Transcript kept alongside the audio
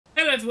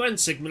everyone,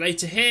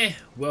 Sigmulator here.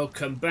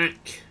 Welcome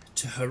back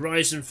to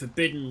Horizon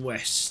Forbidden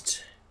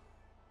West.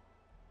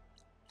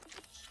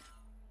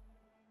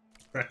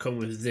 Crack on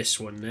with this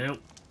one now.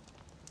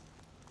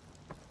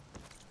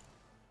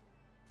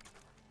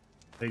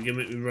 Are you going to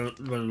make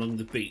me run along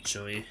the beach,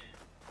 are you?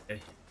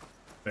 Okay,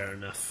 fair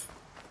enough.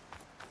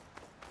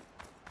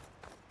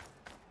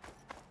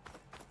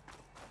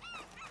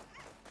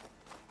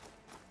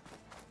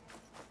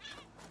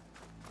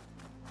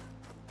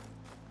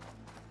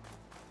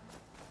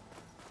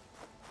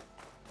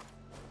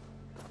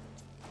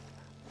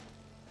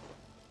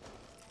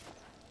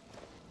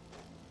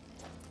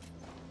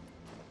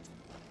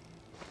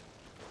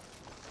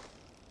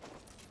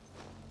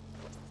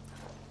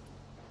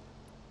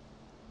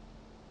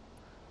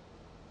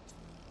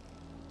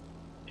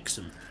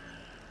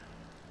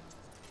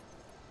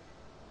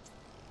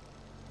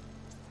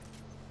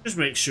 Just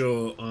make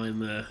sure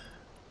I'm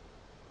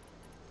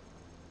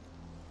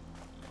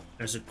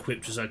as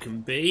equipped as I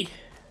can be.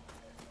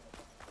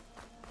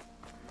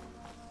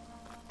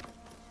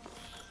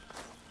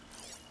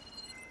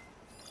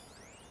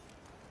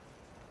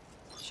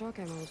 Shock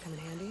ammo would come in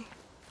handy.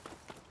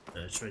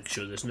 Just make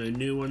sure there's no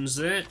new ones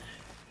there.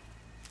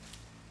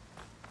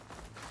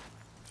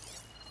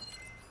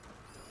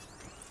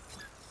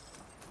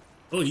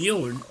 Oh,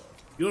 you're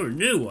a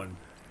new one.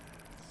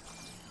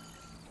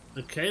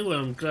 Okay, well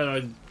I'm glad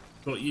I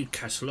got you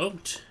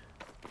catalogued.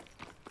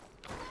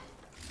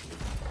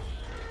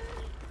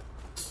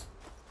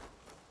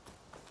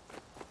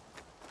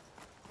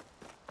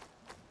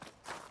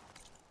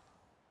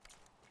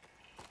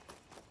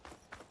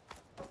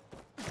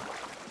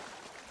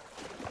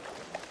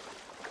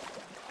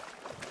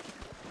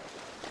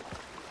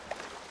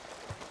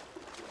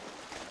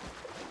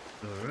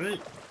 All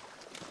right.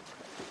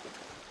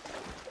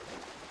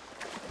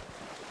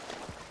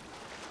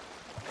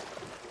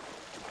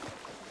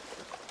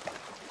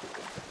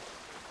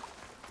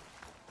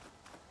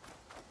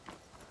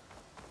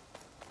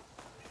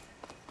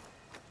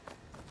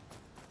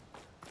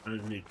 A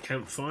new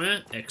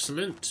campfire,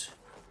 excellent.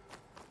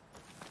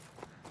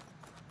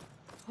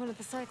 One of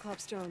the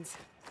Cyclops drones.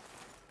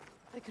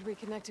 I could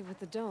reconnect it with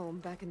the dome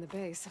back in the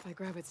base if I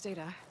grab its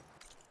data.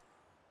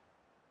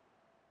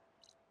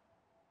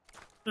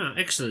 Ah,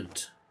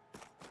 excellent.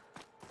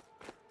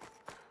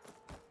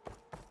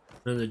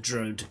 Another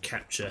drone to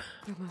capture.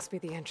 It must be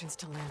the entrance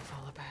to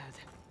landfall up ahead.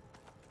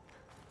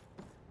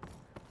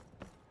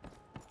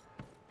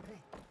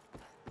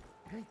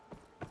 Hey.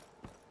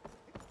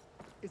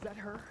 Is that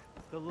her?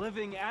 The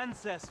living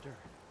ancestor.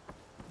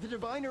 The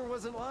diviner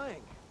wasn't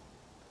lying.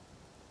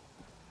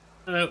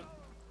 Hello.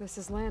 This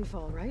is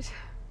landfall, right?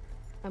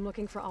 I'm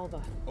looking for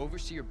Alva.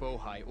 Overseer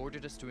Bohai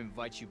ordered us to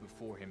invite you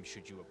before him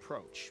should you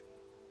approach.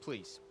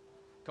 Please,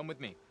 come with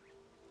me.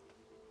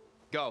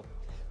 Go.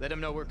 Let him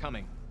know we're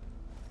coming.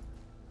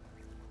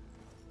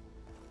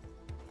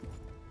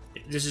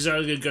 This is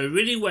either going to go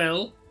really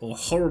well or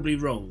horribly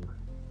wrong.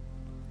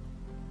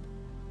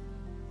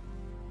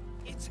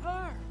 It's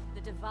her!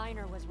 The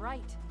diviner was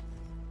right.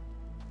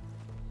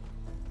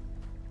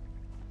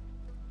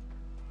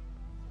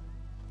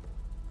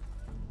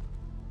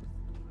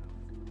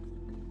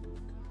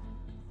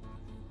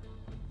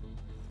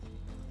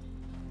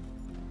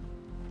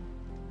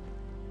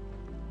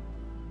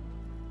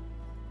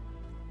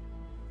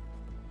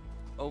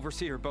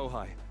 Overseer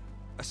Bohai.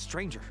 A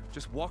stranger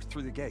just walked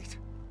through the gate.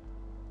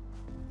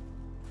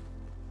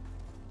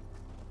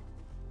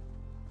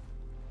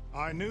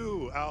 I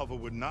knew Alva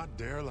would not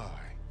dare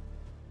lie.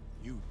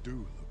 You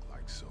do look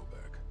like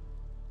Sobek.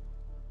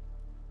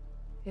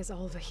 Is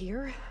Alva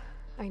here?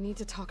 I need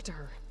to talk to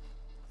her.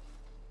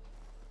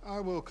 I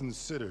will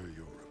consider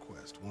your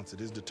request once it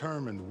is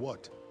determined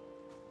what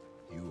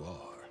you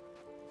are.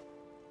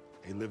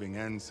 A living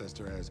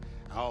ancestor, as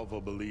Alva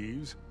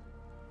believes,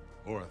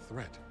 or a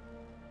threat,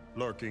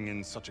 lurking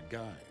in such a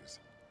guise.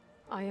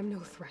 I am no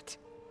threat,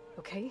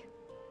 okay?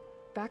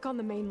 Back on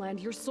the mainland,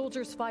 your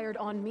soldiers fired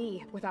on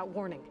me without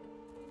warning.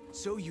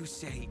 So you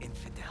say,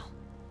 Infidel.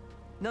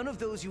 None of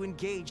those you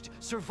engaged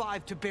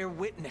survived to bear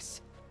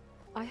witness.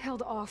 I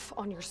held off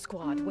on your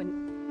squad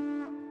when...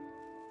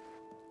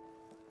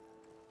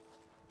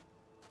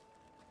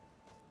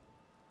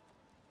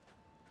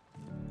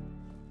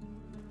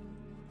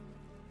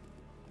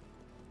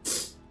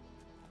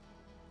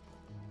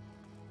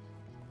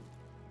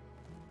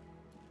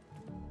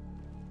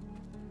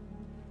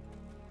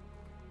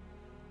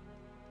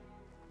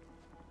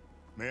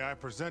 May I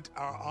present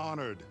our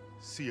honored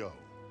CO.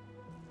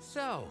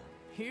 So,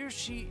 here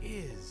she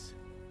is.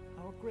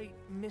 Our great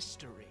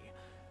mystery.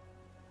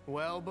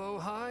 Well,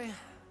 Bohai,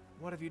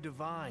 what have you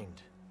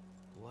divined?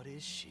 What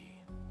is she?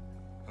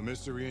 A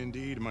mystery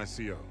indeed, my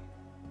CO.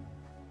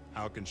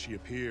 How can she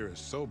appear as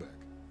Sobek,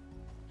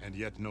 and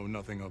yet know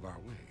nothing of our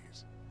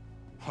ways?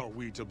 Are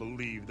we to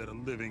believe that a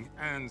living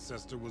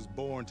ancestor was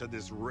born to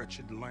this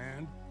wretched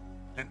land?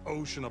 An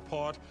ocean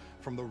apart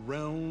from the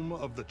realm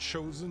of the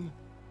Chosen?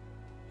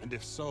 And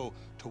if so,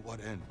 to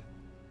what end?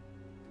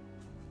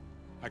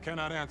 I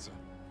cannot answer.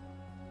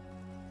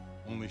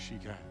 Only she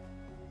can.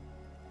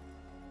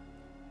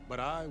 But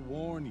I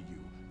warn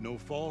you, no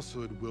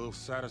falsehood will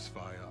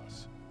satisfy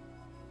us.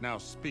 Now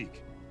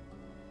speak.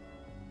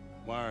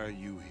 Why are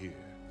you here?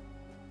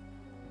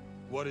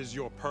 What is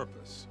your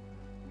purpose?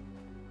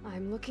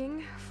 I'm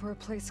looking for a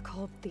place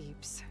called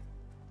Thebes.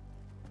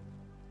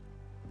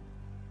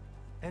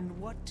 And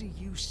what do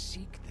you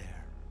seek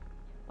there?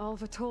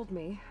 Alva told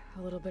me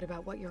a little bit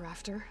about what you're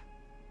after.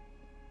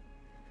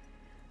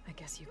 I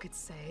guess you could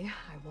say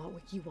I want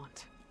what you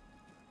want.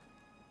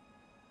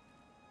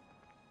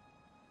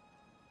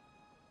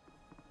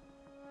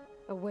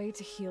 A way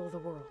to heal the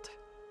world.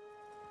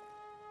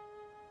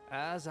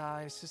 As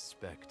I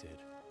suspected.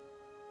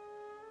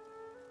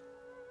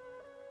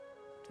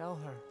 Tell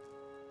her.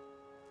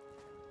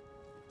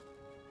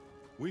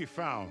 We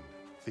found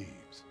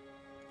Thebes,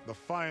 the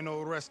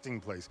final resting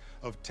place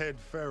of Ted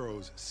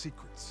Pharaoh's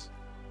secrets.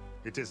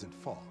 It isn't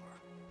far,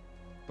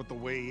 but the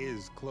way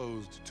is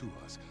closed to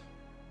us.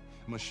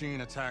 Machine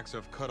attacks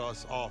have cut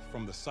us off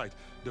from the site.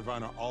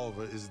 Diviner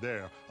Alva is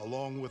there,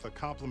 along with a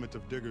complement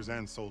of diggers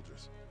and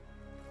soldiers.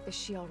 Is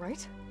she all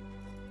right?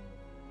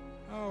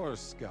 Our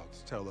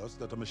scouts tell us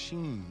that a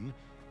machine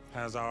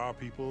has our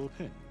people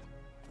pinned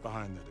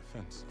behind their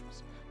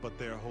defenses, but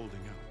they're holding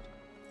out.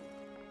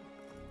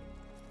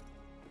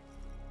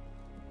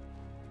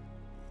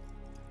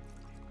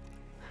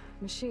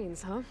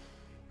 Machines, huh?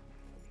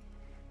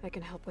 I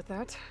can help with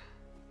that.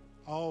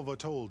 Alva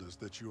told us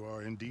that you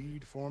are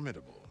indeed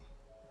formidable.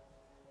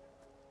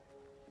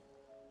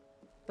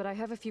 But I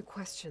have a few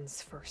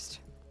questions first.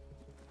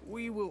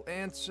 We will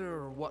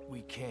answer what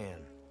we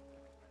can.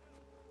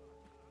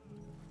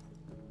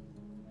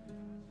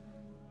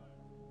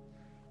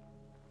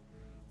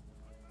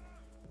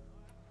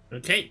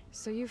 Okay.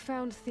 So you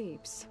found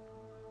Thebes.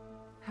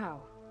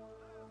 How?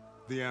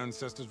 The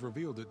ancestors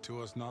revealed it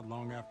to us not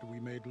long after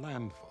we made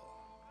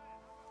landfall,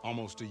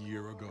 almost a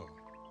year ago,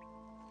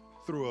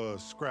 through a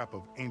scrap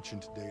of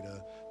ancient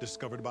data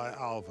discovered by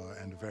Alva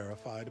and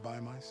verified by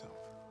myself.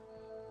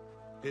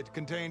 It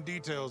contained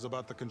details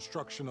about the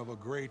construction of a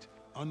great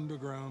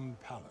underground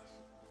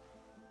palace.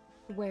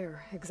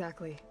 Where,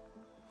 exactly?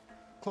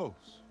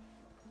 Close.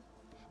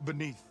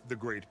 Beneath the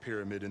Great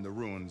Pyramid in the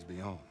ruins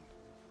beyond.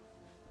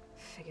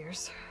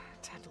 Figures.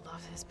 Ted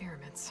loved his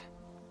pyramids.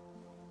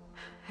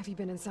 Have you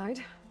been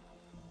inside?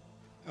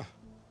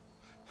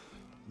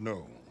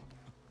 No.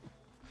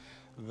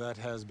 That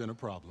has been a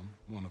problem,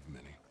 one of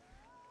many.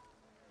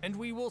 And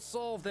we will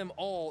solve them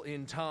all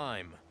in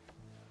time.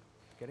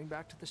 Getting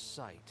back to the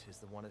site is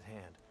the one at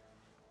hand.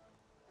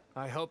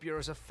 I hope you're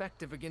as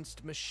effective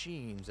against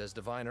machines as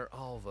Diviner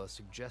Alva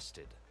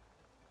suggested.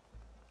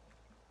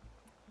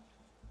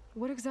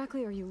 What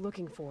exactly are you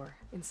looking for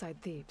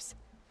inside Thebes?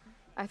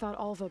 I thought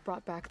Alva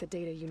brought back the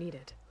data you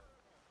needed.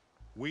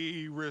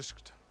 We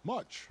risked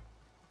much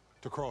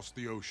to cross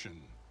the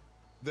ocean.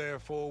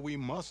 Therefore, we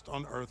must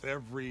unearth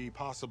every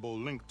possible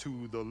link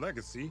to the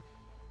legacy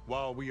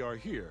while we are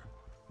here,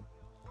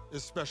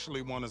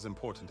 especially one as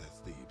important as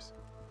Thebes.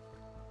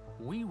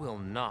 We will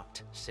not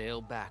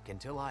sail back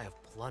until I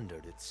have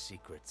plundered its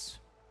secrets.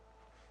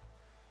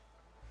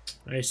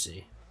 I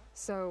see.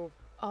 So,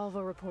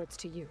 Alva reports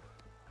to you.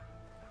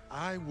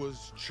 I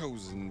was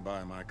chosen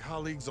by my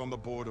colleagues on the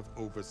Board of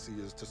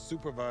Overseers to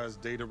supervise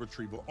data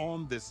retrieval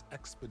on this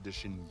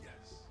expedition,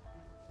 yes.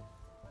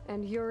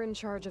 And you're in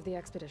charge of the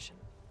expedition.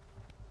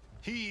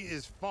 He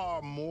is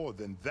far more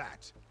than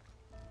that.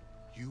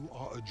 You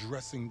are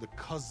addressing the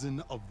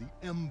cousin of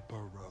the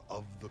Emperor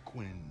of the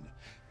Quen.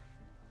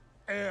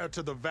 Heir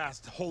to the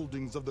vast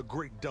holdings of the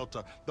Great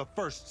Delta, the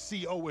first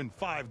CO in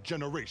 5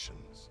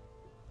 generations.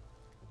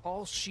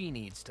 All she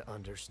needs to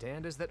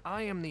understand is that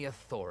I am the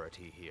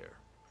authority here,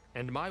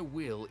 and my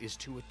will is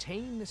to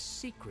attain the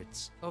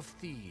secrets of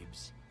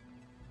Thebes.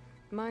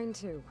 Mine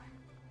too.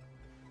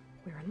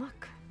 We're in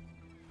luck.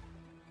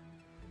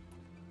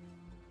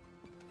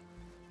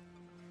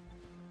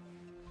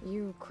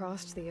 You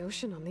crossed the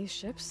ocean on these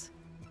ships?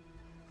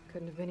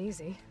 Couldn't have been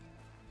easy.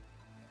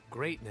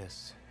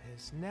 Greatness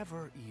is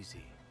never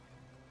easy.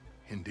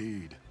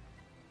 Indeed.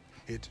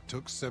 It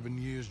took 7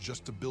 years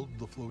just to build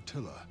the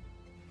flotilla.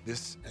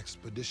 This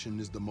expedition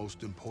is the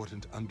most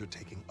important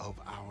undertaking of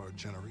our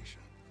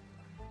generation.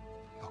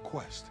 A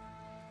quest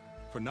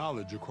for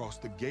knowledge across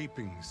the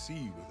gaping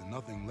sea with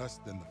nothing less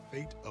than the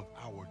fate of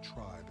our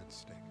tribe at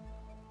stake.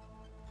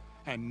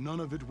 And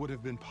none of it would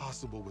have been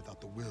possible without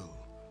the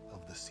will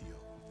of the CO.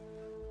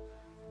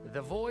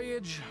 The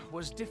voyage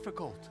was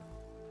difficult.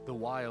 The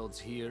wilds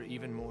here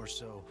even more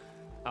so.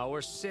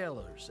 Our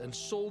sailors and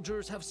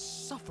soldiers have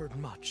suffered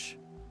much.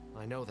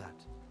 I know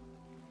that.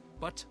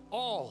 But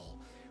all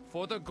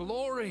for the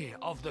glory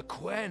of the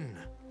Quen.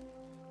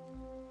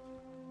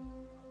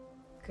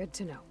 Good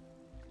to know.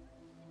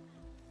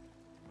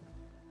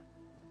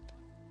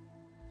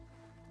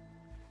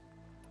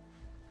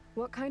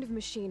 What kind of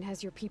machine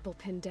has your people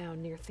pinned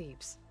down near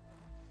Thebes?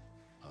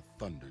 A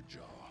Thunderjaw.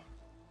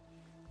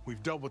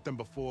 We've dealt with them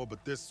before,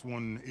 but this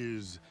one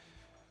is...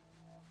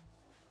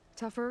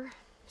 Tougher,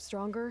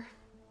 stronger,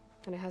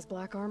 and it has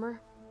black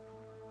armor?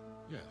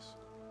 Yes.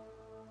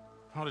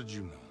 How did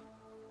you know?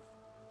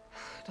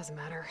 Doesn't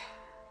matter.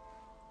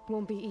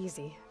 Won't be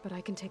easy, but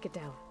I can take it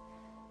down.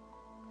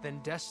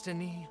 Then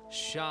destiny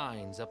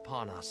shines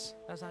upon us,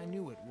 as I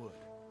knew it would.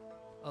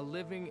 A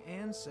living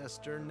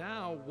ancestor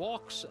now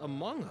walks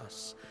among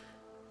us,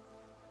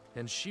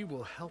 and she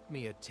will help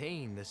me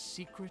attain the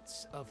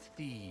secrets of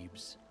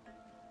Thebes.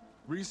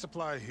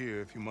 Resupply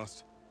here if you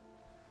must.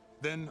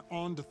 Then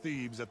on to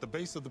Thebes at the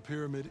base of the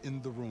pyramid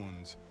in the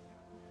ruins.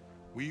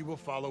 We will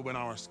follow when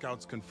our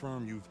scouts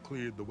confirm you've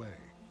cleared the way.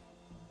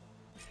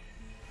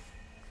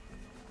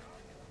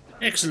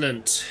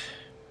 Excellent.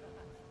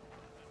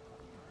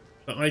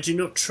 But I do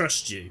not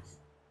trust you.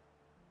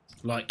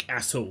 Like,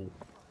 at all.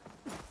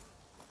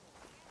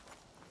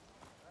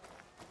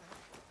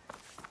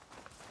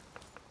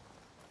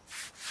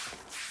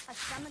 A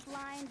stomach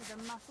lined with a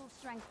muscle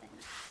strengthened.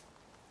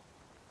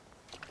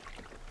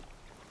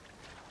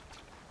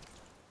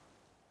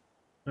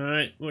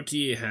 Alright, what do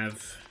you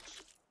have?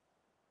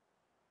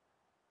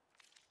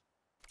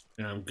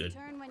 No, I'm good.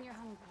 Turn when you're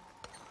hungry.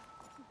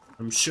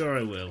 I'm sure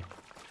I will.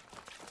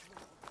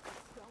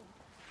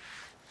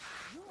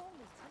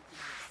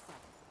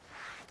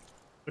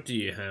 What do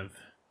you have?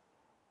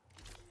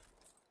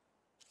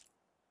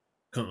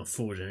 Can't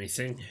afford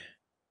anything.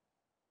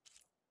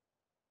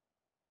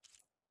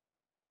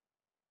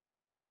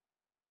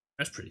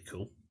 That's pretty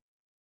cool.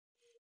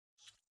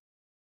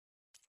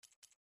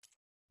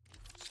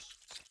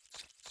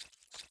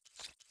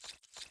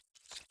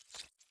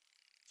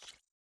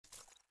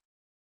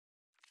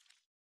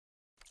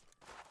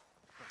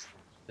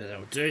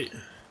 That'll do.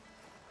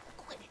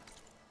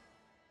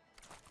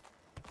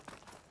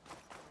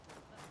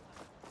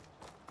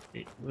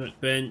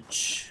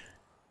 Workbench.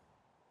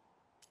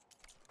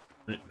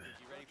 You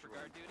ready for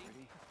guard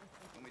duty?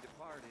 When we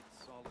depart,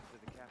 it's all up to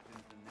the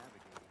captains and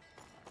navigators.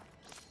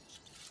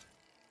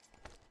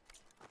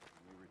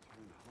 When we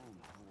return home,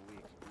 how will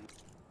we explain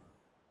what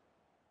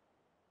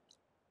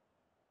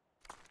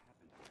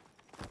happened?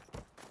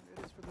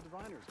 It is for the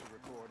diviners to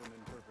record and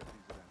interpret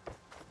these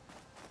events.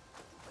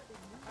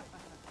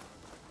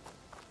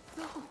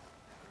 No,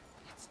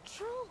 it's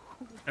true.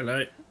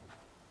 Hello.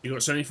 You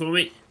got something for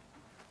me?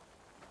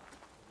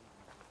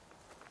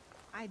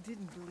 I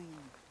didn't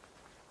believe,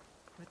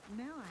 but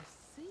now I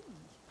see.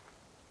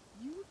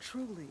 You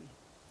truly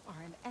are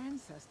an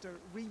ancestor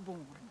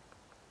reborn.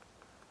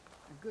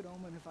 A good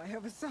omen if I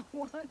ever saw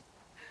one.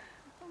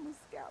 I'm a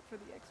scout for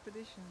the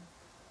expedition.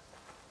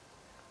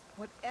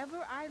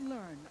 Whatever I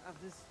learn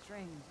of this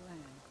strange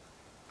land,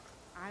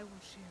 I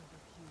will share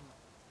with you.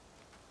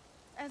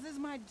 As is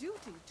my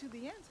duty to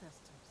the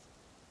ancestors.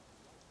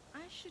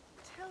 I should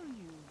tell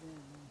you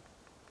then.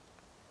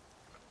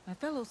 My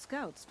fellow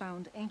scouts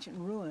found ancient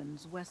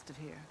ruins west of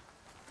here.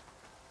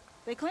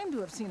 They claim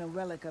to have seen a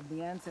relic of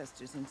the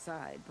ancestors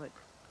inside, but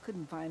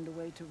couldn't find a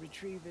way to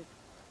retrieve it.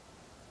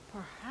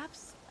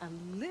 Perhaps a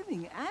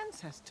living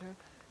ancestor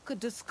could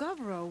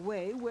discover a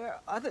way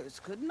where others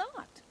could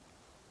not.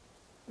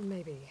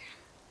 Maybe.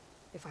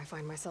 If I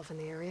find myself in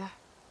the area.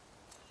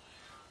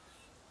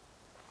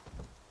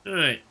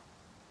 Alright.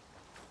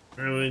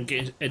 Now we're going to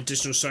get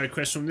additional side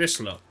quests from this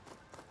lot.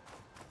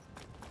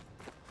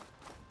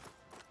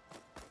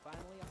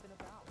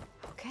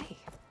 Okay.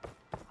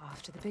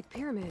 Off to the big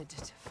pyramid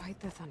to fight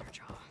the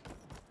Thunderjaw.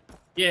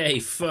 Yay,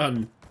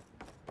 fun.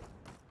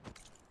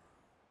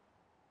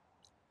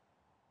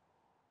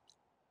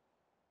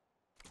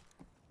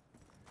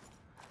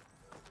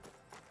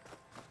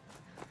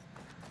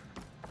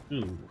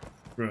 Ooh,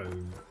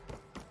 Rome.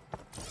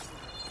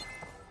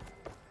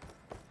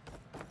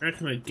 How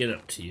can I get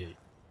up to you?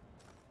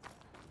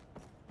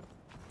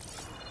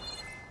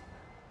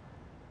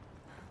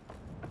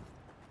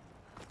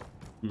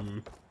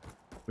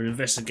 We'll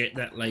investigate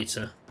that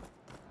later.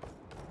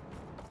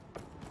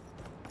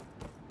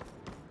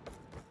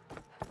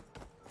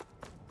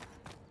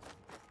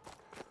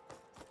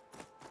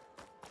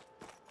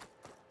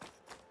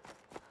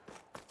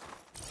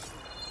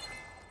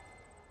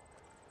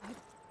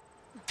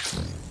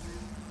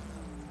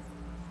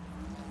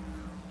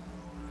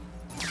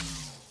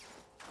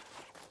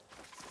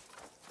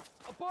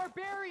 A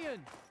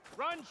barbarian!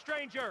 Run,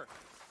 stranger!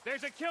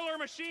 There's a killer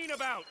machine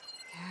about!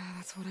 Yeah,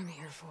 that's what I'm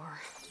here for.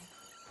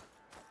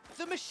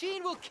 The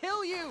machine will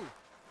kill you!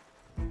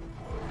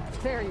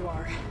 There you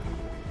are.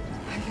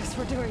 I guess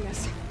we're doing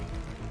this.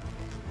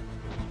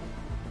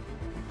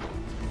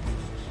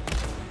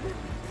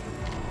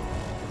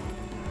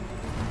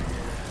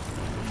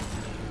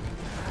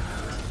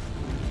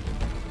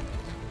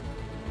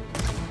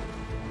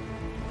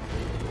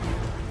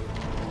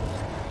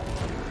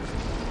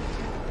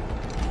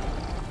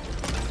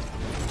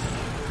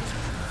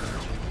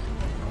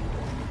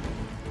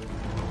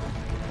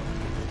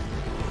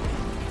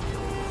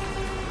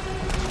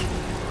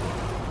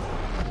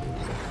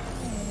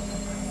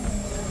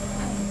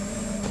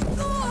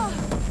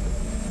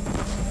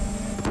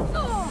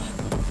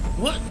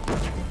 What?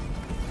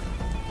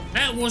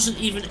 That wasn't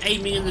even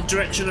aiming in the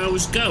direction I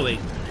was going.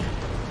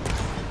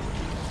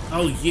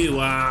 Oh, you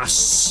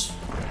ass.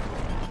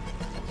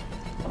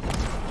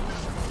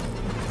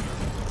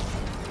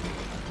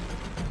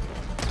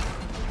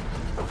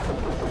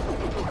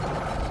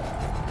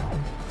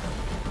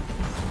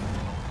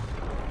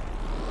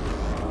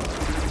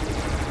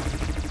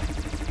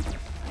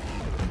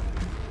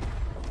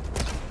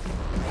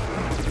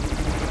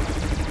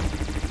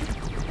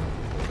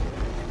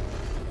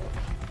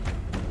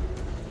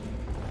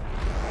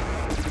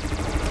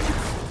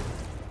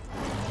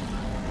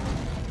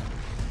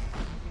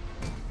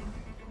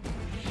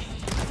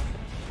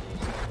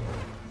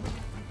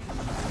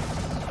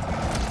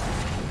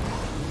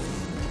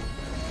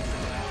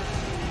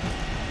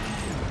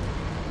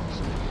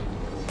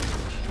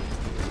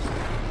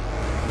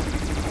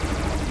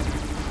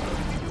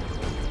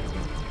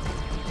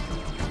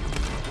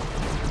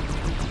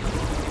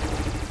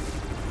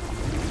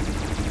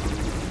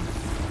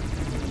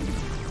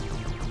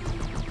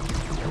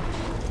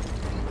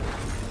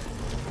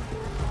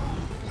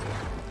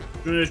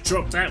 I'm gonna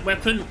drop that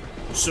weapon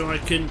so I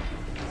can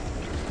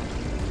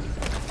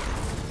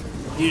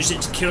use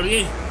it to kill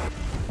you.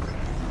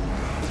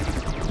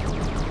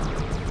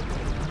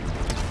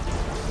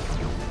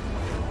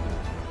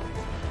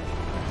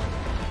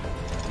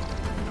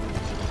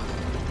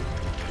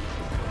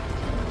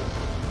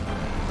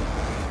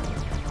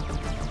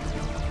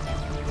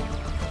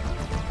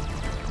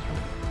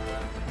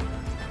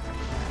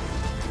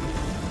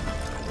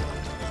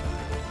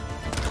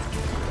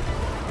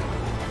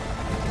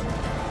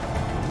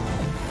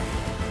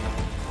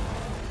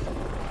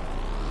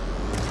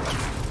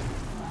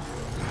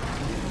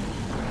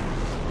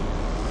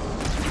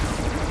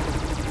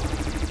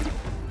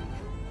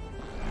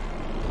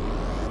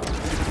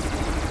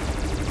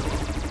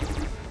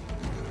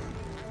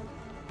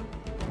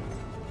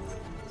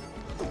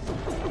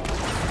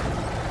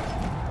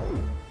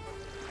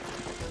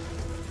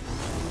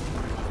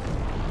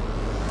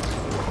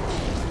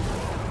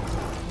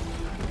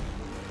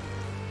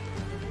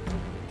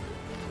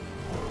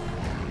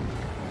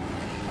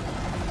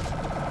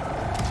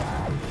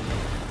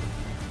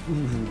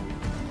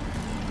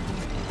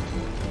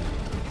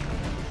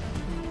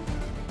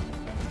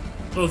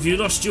 Oh, have you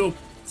lost your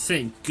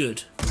thing?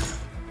 Good.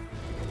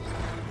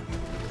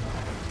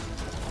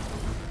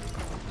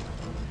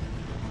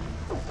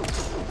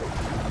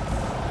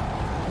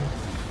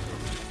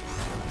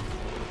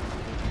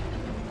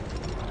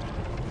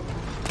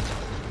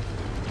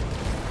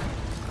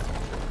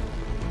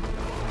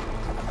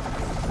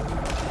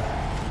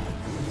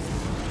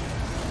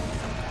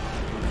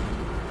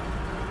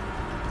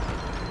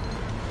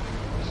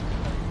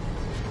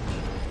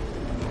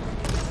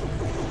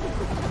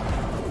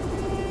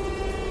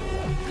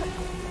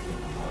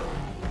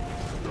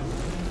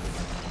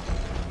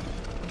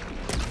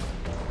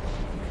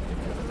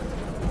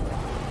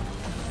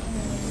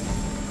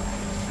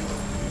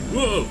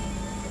 Whoa!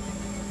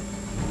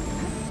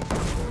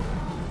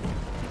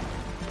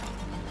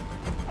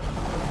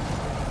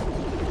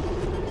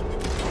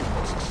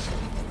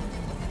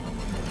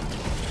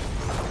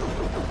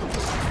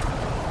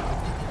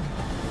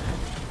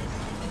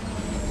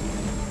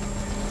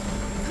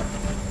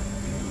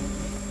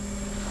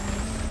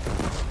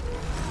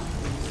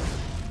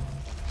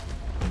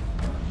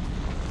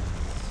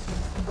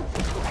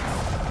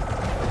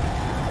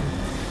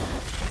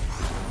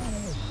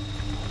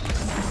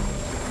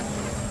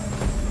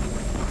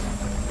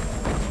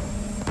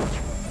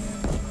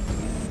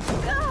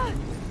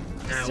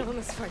 Still in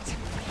this fight.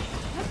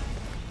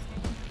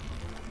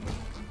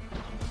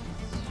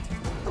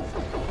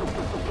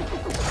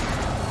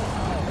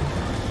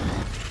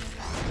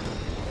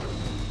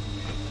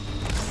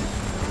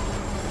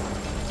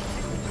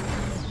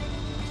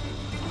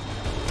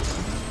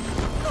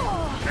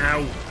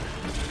 Ow.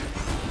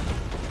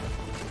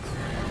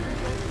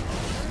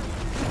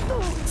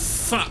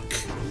 Fuck.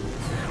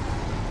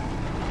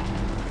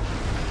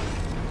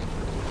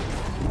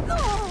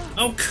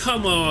 Oh,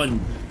 come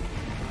on.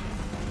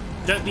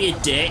 Don't be a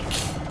dick.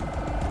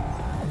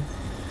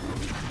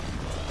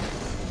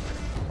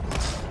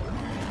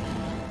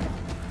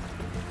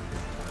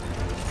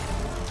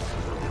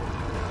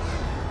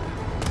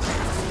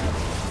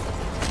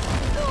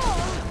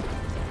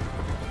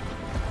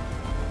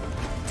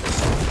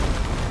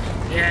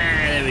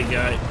 Yeah, there we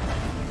go.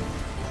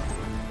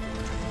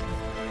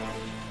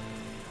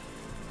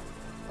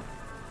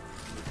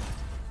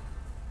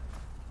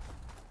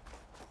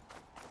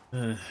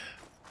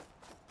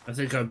 I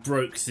think I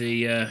broke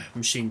the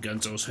machine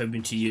guns I was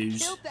hoping to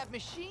use. Built that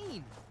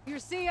machine. Your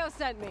CEO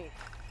sent me.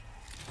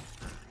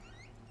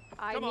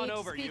 I Come need on to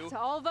over, speak you. to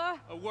Alva.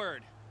 A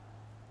word.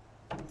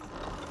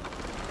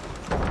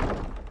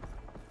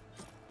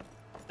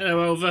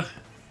 Hello, Alva.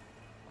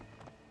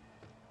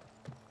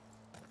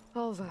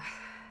 Alva,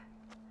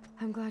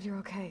 I'm glad you're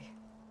okay.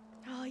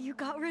 Oh, you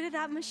got rid of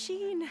that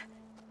machine.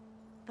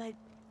 But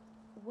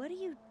what are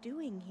you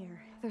doing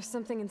here? There's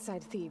something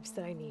inside Thebes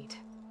that I need.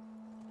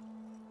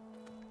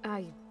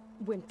 I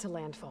went to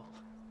Landfall.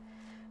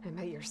 I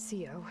met your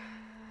CEO.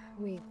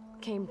 We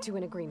came to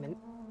an agreement,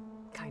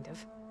 kind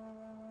of.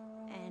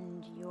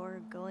 And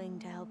you're going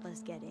to help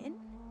us get in?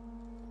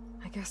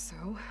 I guess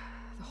so.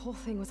 The whole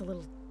thing was a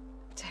little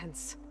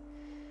tense.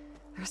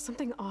 There's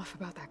something off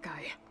about that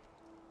guy.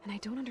 And I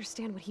don't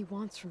understand what he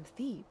wants from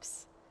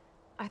Thebes.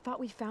 I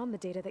thought we found the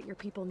data that your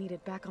people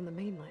needed back on the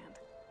mainland.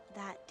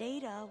 That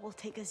data will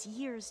take us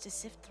years to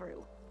sift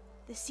through.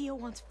 The CEO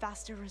wants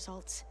faster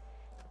results.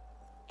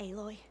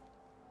 Aloy,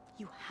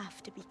 you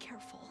have to be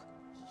careful.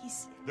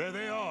 He's... There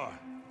they are.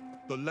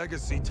 The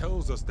legacy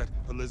tells us that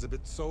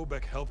Elizabeth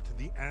Sobek helped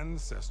the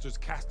ancestors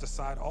cast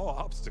aside all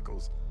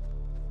obstacles.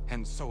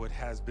 And so it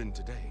has been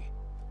today.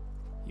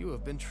 You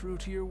have been true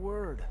to your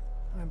word.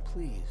 I'm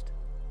pleased.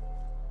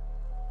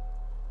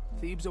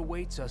 Thebes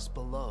awaits us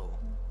below.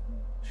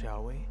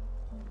 Shall we?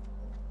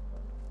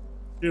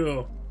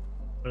 Sure.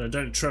 But I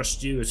don't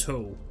trust you at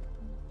all.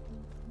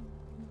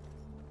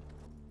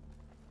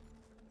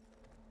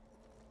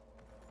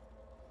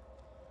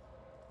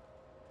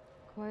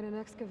 Quite an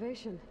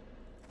excavation.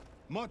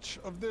 Much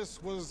of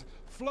this was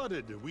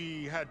flooded.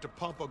 We had to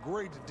pump a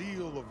great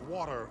deal of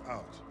water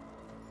out.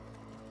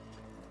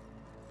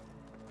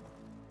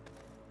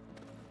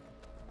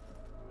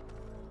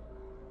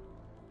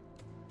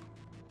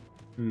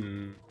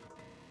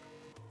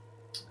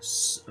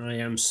 I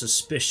am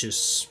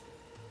suspicious.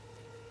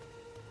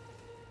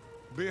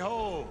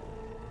 Behold,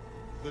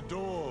 the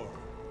door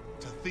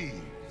to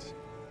Thebes.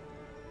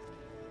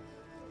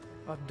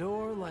 A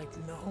door like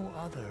no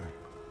other.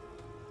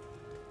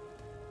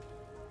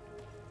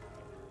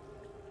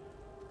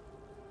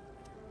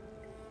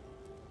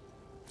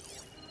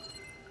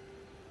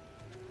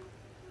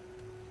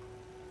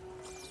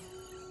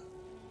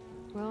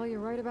 Well, you're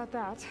right about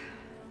that.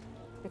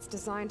 It's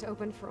designed to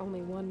open for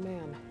only one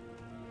man.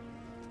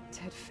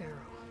 Ted Faro.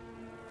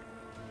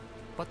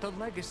 But the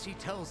legacy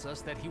tells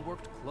us that he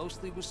worked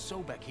closely with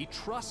Sobek. He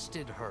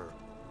trusted her.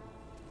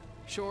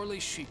 Surely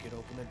she could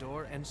open the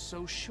door, and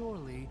so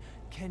surely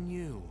can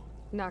you.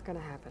 Not gonna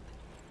happen.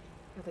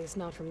 At least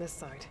not from this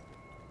side.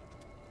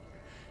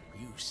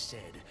 You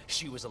said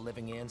she was a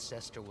living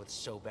ancestor with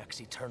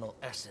Sobek's eternal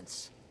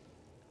essence.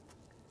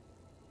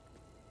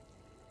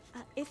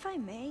 If I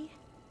may,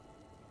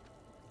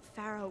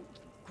 Pharaoh,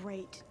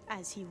 great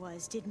as he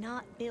was, did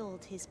not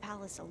build his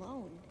palace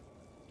alone.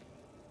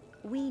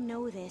 We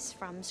know this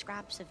from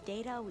scraps of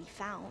data we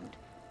found,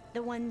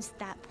 the ones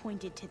that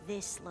pointed to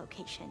this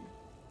location.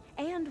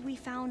 And we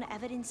found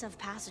evidence of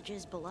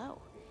passages below.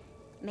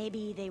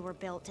 Maybe they were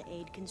built to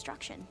aid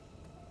construction.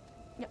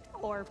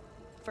 Or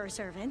for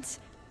servants.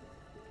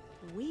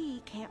 We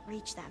can't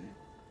reach them.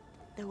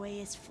 The way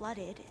is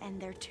flooded and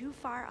they're too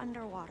far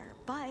underwater,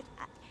 but...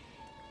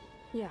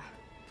 Yeah.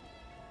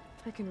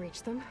 I can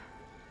reach them.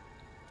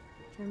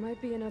 There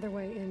might be another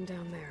way in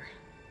down there.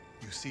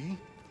 You see?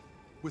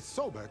 With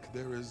Sobek,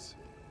 there is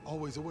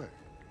always a way.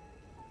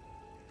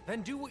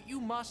 Then do what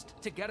you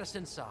must to get us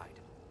inside.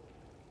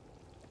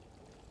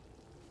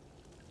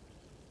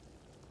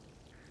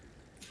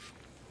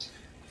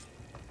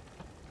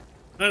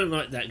 I don't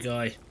like that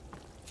guy.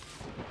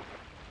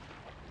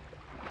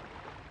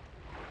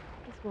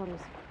 This water's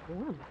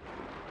warm.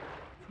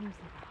 Seems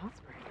like a hot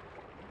spring.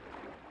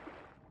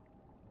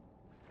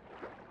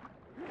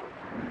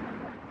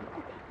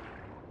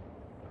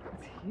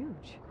 It's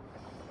huge.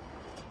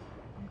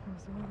 It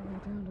goes all the way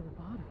down to the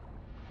bottom.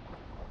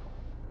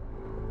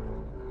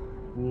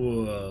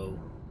 Whoa.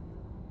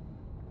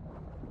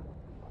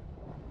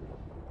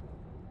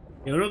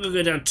 Yeah, we're not going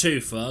to go down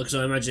too far because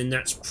I imagine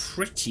that's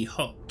pretty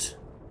hot.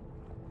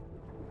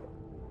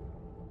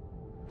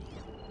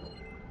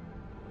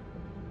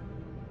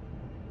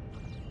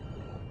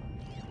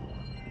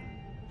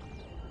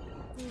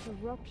 There's a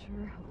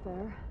rupture up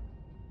there.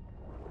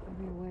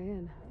 Maybe a way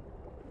in.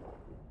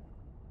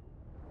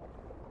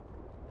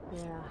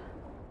 Yeah,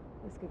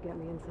 this could get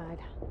me inside.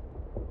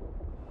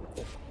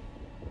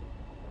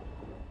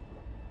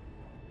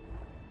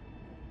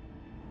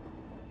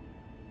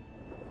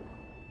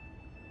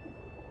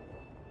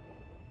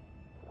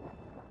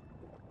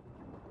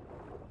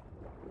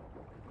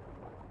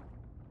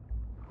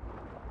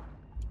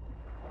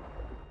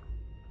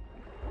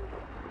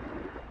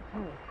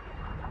 Okay,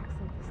 looks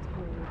like this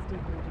tunnel leads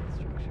deeper into the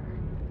structure.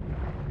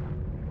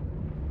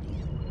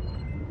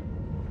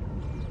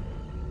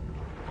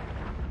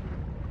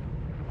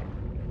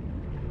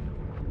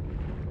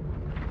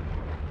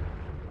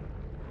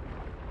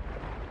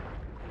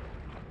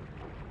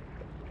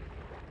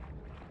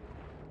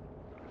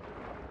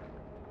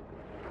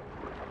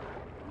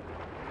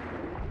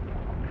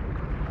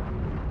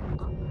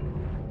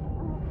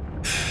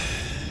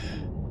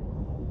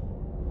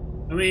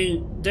 I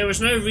mean, there was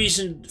no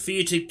reason for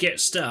you to get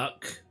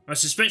stuck. I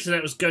suspected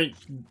that was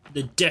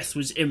the death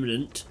was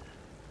imminent.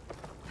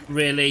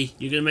 Really?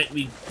 You're going to make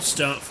me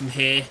start from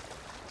here?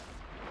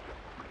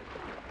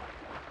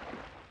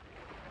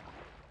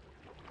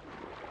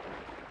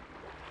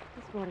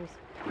 This water's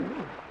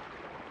warm.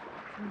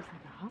 Seems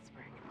like a hot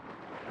spring.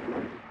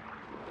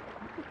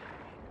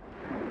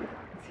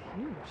 It's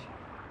huge.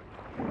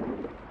 It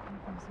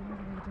goes all the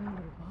way down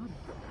to the bottom.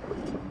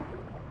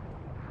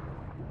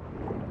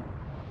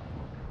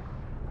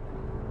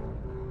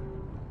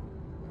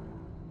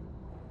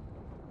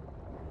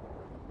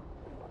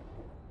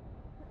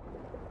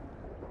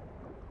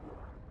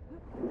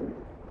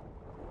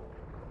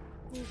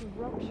 There's a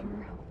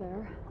rupture up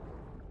there.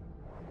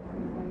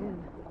 Maybe a way in.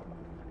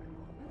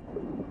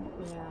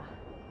 Yeah,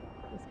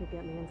 this could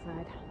get me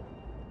inside.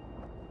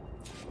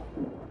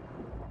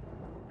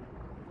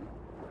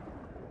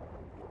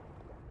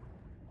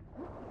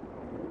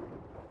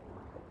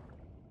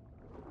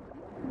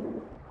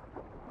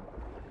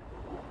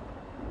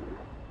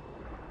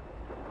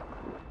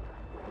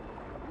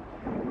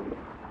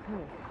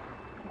 Okay,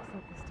 looks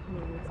like this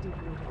tunnel leads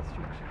deeper into the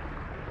structure.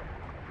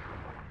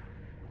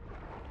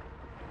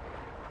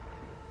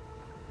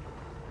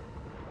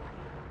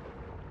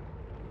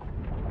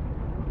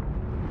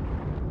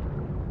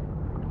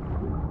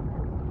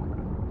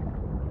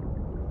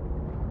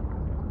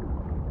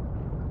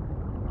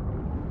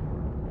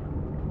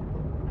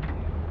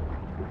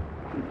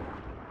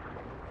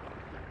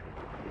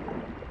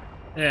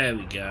 There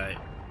we go.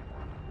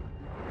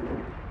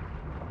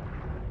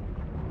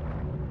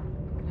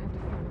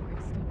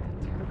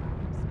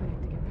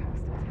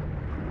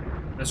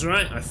 That's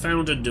right, I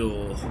found a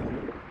door.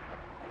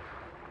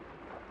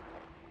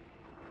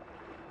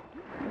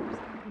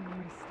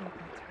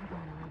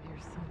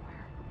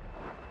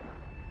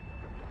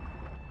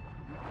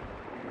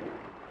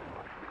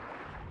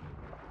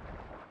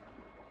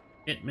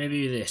 It may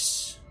be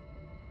this.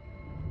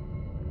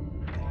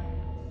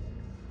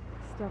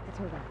 Stop the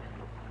turbine.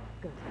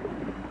 Good.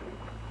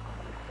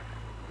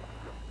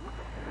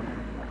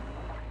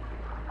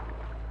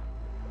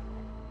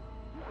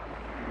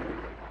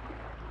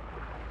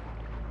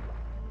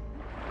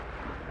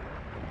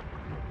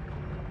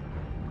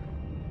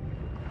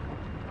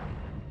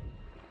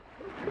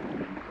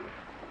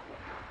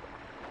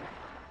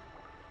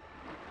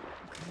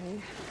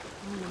 Okay,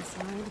 I'm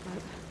inside,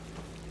 but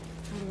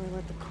how do I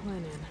let the Quen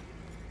in?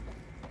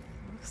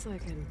 Looks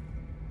like an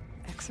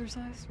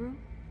exercise room?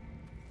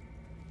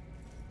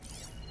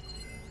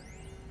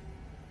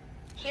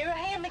 Here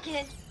I am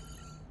again,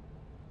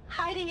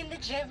 hiding in the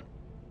gym,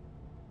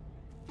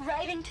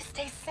 writing to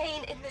stay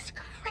sane in this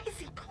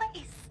crazy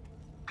place.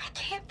 I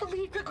can't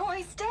believe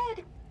Grigori's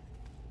dead.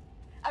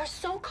 Our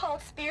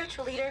so-called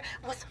spiritual leader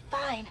was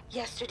fine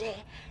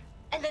yesterday,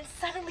 and then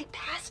suddenly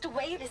passed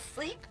away in his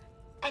sleep,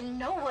 and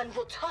no one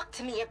will talk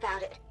to me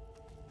about it.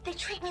 They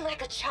treat me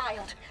like a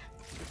child,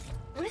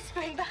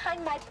 whispering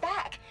behind my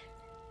back,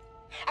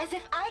 as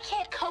if I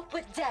can't cope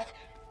with death,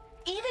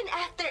 even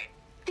after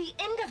the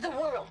end of the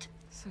world.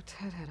 So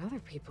Ted had other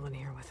people in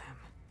here with him,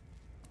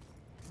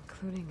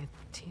 including a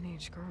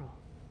teenage girl.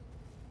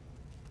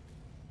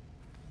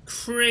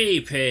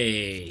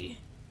 Creepy.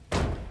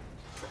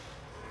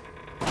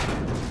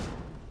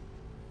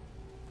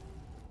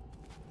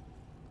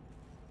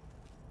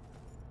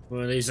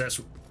 Well, at least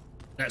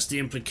that's the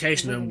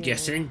implication I'm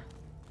getting.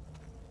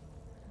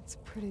 It's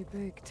pretty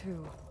big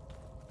too.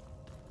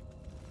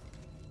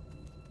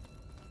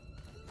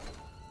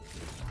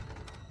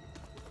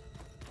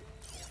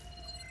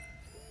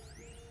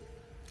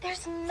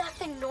 There's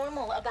nothing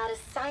normal about a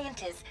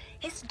scientist,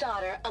 his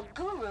daughter, a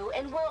guru,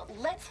 and well,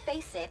 let's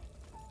face it,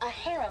 a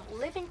harem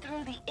living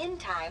through the end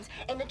times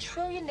in a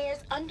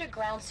trillionaire's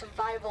underground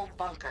survival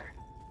bunker.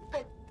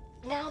 But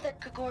now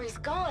that Grigori's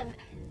gone,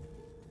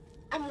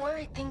 I'm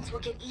worried things will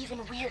get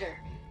even weirder.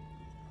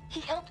 He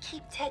helped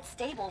keep Ted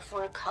stable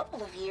for a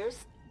couple of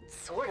years,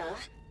 sort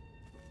of.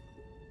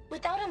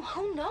 Without him,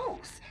 who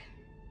knows?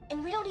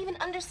 And we don't even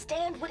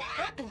understand what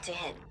happened to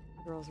him.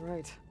 The girl's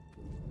right.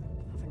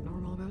 Nothing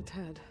normal about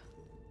Ted.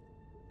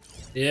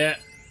 Yeah.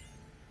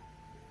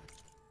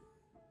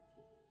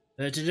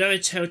 Did I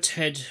tell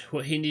Ted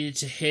what he needed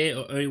to hear,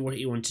 or only what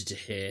he wanted to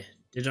hear?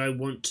 Did I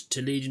want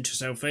to lead him to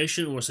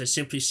salvation, or was I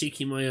simply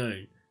seeking my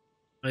own?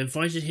 I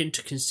invited him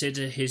to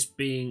consider his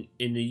being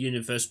in a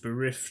universe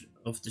bereft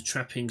of the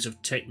trappings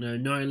of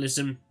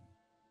techno-nihilism,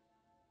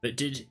 but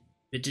did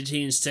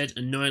he instead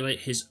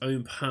annihilate his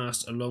own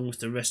past along with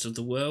the rest of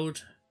the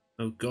world?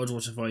 Oh God,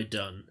 what have I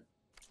done?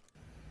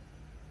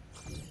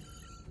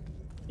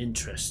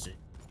 Interesting.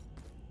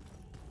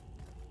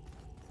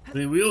 I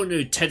mean, we all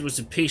knew Ted was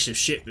a piece of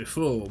shit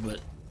before, but...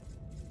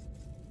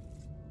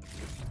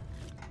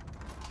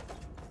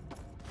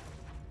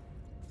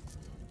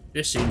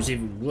 this seems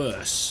even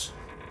worse.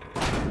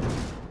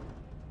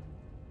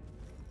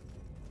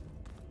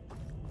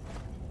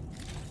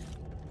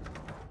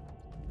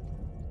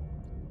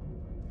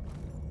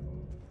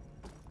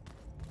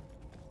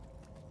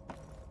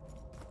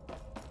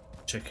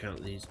 Check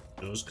out these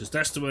doors, because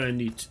that's the way I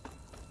need to...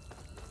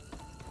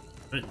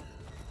 Right.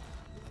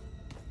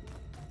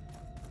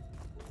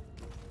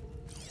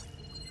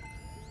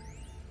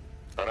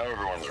 I know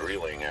everyone's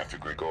reeling after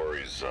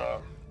Grigori's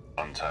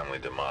untimely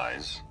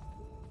demise.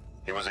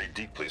 He was a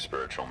deeply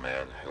spiritual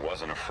man who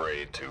wasn't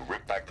afraid to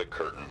rip back the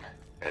curtain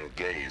and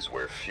gaze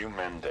where few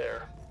men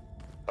dare.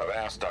 I've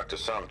asked Dr.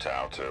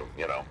 Sumtow to,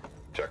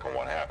 check on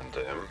what happened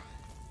to him.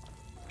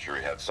 I'm sure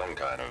he had some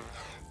kind of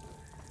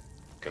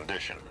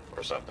condition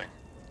or something.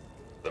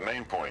 The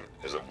main point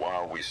is that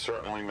while we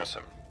certainly miss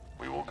him,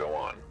 we will go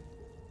on.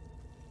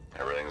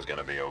 Everything's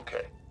gonna be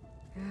okay.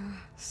 Yeah,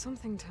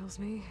 something tells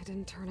me it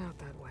didn't turn out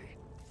that way.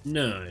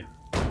 No.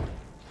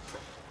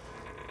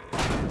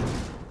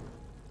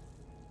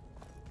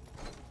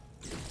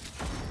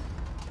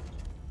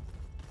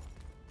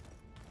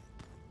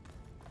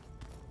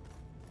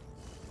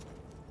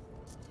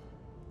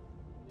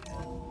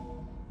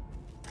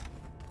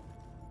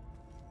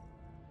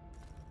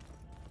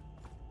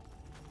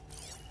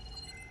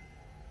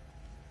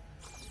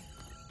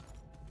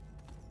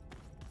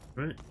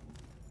 Right,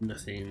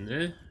 nothing in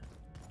there.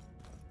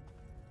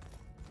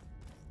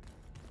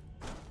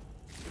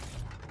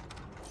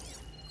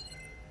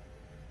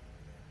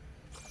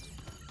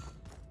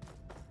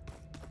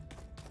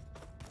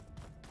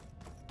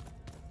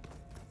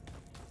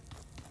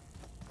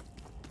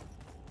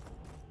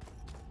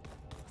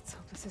 Let's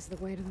hope this is the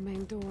way to the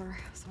main door,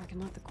 so I can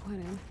let the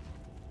Quen in.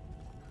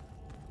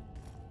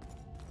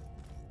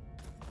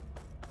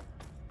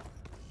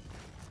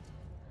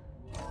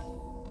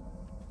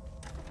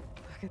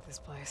 Look at this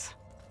place.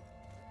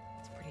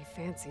 It's pretty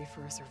fancy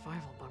for a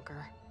survival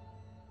bunker.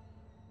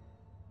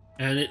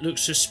 And it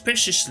looks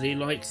suspiciously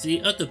like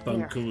the other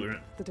bunker we're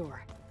at. The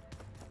door.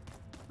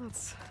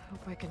 Let's hope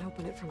I can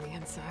open it from the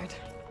inside.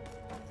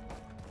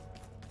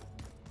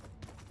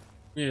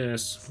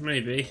 Yes,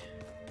 maybe.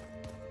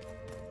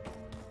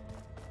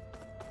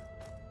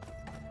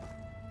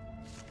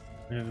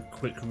 Have a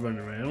quick run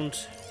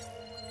around.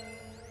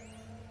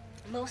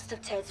 Most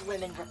of Ted's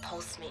women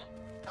repulse me,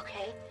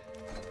 okay?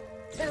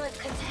 They're like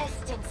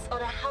contestants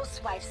on a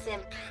housewife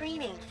sim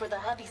preening for the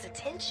hubby's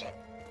attention.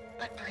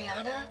 But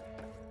Brianna,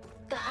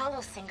 the Hollow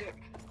Singer,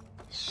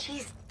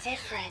 she's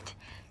different.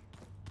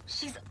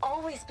 She's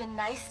always been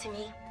nice to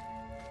me.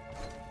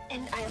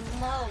 And I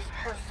love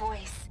her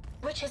voice,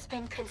 which has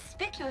been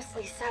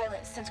conspicuously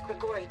silent since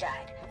Grigori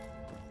died.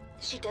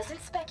 She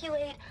doesn't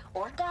speculate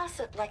or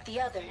gossip like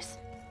the others.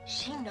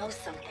 She knows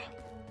something.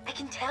 I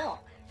can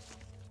tell.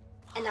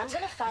 And I'm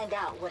gonna find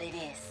out what it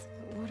is.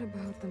 What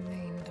about the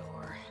main door?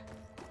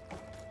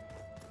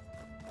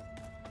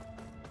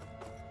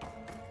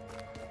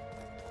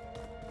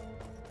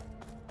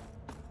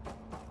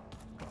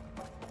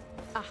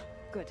 Ah,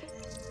 good.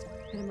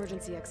 An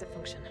emergency exit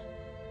function.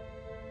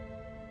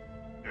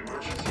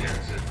 Emergency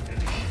exit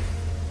initiated.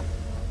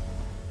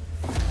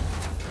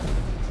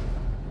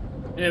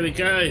 There we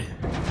go.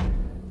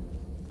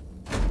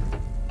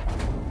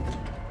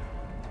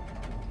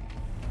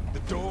 The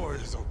door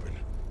is open.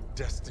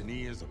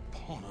 Destiny is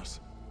upon us.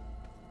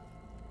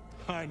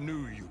 I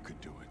knew you could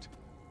do it.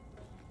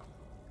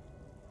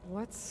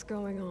 What's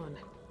going on?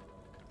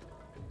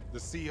 The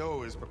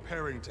CO is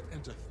preparing to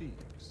enter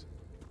Thebes.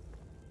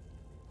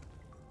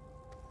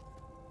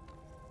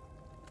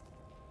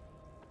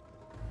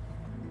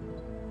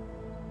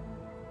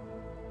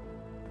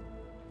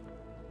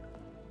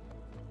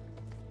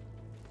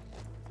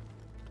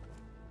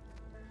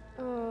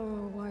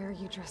 Oh, why are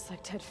you dressed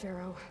like Ted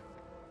Faro?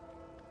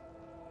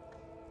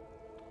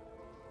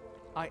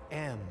 I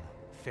am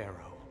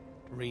Pharaoh,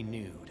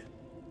 renewed.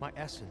 My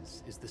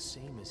essence is the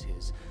same as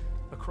his.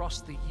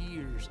 Across the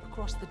years,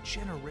 across the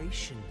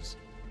generations,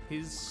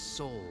 his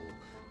soul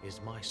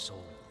is my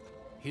soul.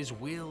 His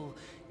will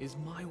is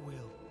my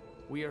will.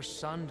 We are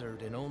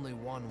sundered in only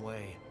one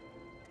way.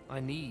 I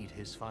need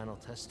his final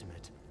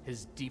testament,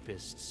 his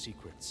deepest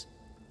secrets.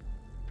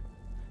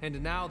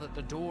 And now that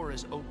the door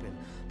is open,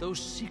 those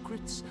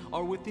secrets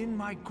are within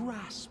my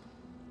grasp.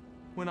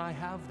 When I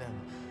have them,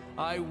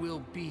 I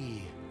will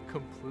be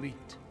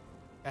complete,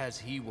 as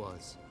he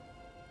was.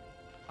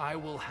 I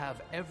will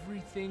have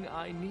everything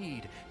I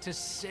need to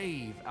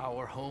save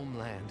our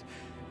homeland,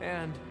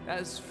 and,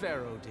 as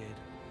Pharaoh did,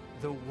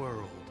 the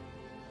world.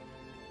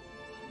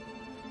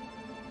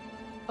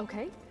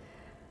 Okay.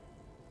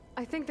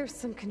 I think there's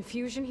some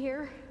confusion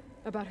here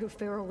about who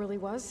Pharaoh really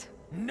was.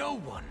 No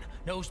one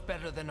knows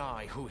better than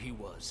I who he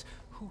was,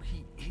 who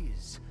he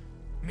is.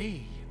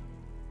 Me.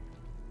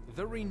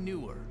 The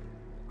Renewer,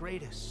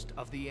 greatest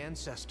of the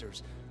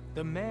ancestors,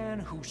 the man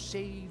who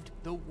saved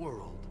the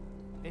world.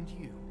 And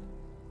you.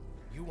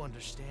 You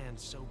understand,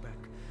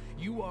 Sobek.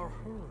 You are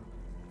her,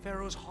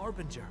 Pharaoh's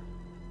harbinger,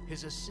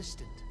 his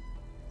assistant.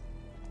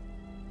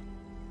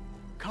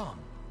 Come,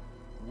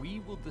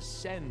 we will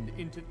descend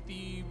into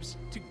Thebes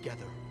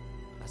together,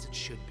 as it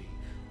should be.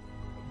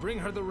 Bring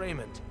her the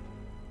raiment.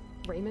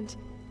 Raiment?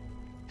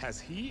 As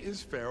he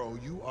is Pharaoh,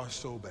 you are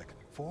Sobek.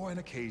 For an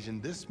occasion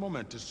this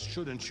momentous,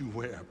 shouldn't you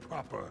wear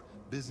proper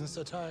business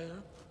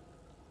attire?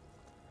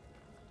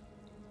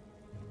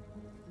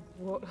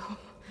 Whoa.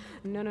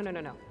 No, no, no,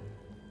 no, no.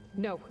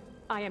 No,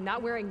 I am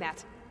not wearing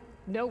that.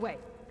 No way.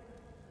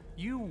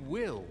 You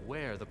will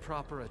wear the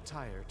proper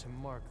attire to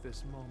mark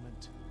this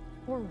moment.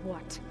 Or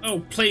what?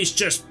 Oh, please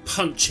just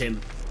punch him.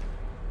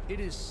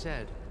 It is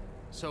said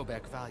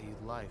Sobek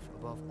valued life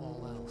above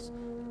all else.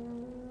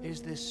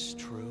 Is this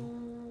true?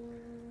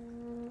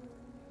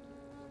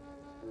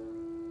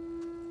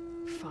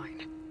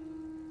 Fine.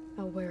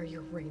 I'll wear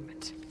your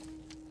raiment.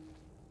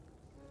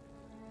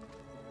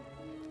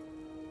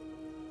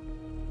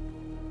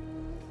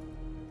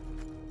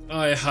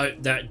 I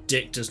hope that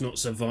dick does not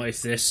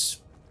survive this.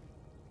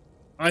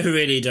 I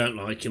really don't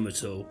like him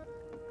at all.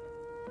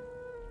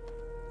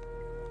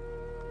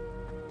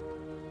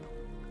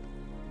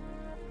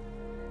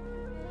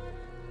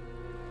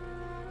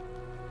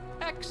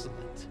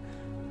 Excellent.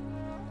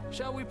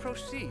 Shall we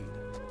proceed?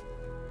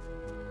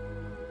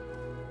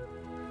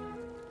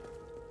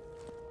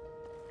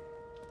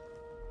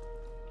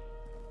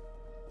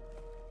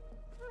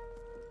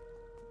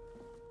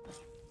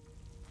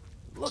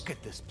 Look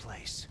at this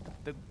place.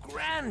 The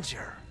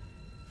grandeur.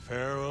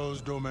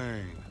 Pharaoh's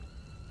domain.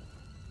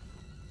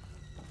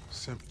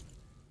 Simply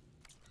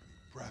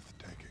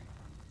breathtaking.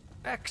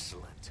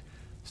 Excellent.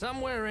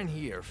 Somewhere in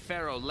here,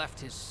 Pharaoh left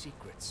his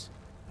secrets.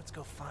 Let's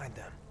go find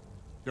them.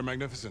 Your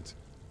Magnificence,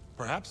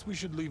 perhaps we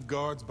should leave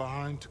guards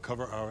behind to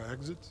cover our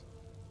exits?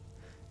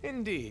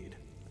 Indeed.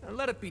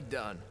 Let it be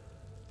done.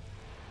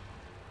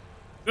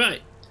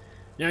 Right.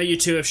 Now you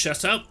two have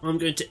shut up, I'm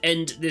going to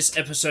end this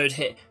episode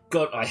here.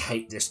 God, I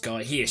hate this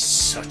guy. He is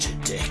such a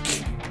dick.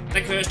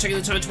 Thank you very much for taking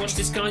the time to watch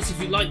this, guys. If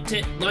you liked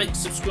it, like,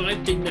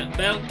 subscribe, ding that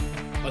bell.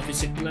 I've been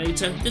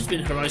Signator. This has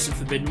been Horizon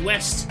Forbidden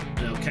West,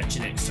 and I'll catch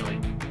you next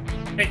time.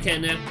 Take care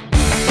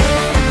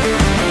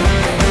now.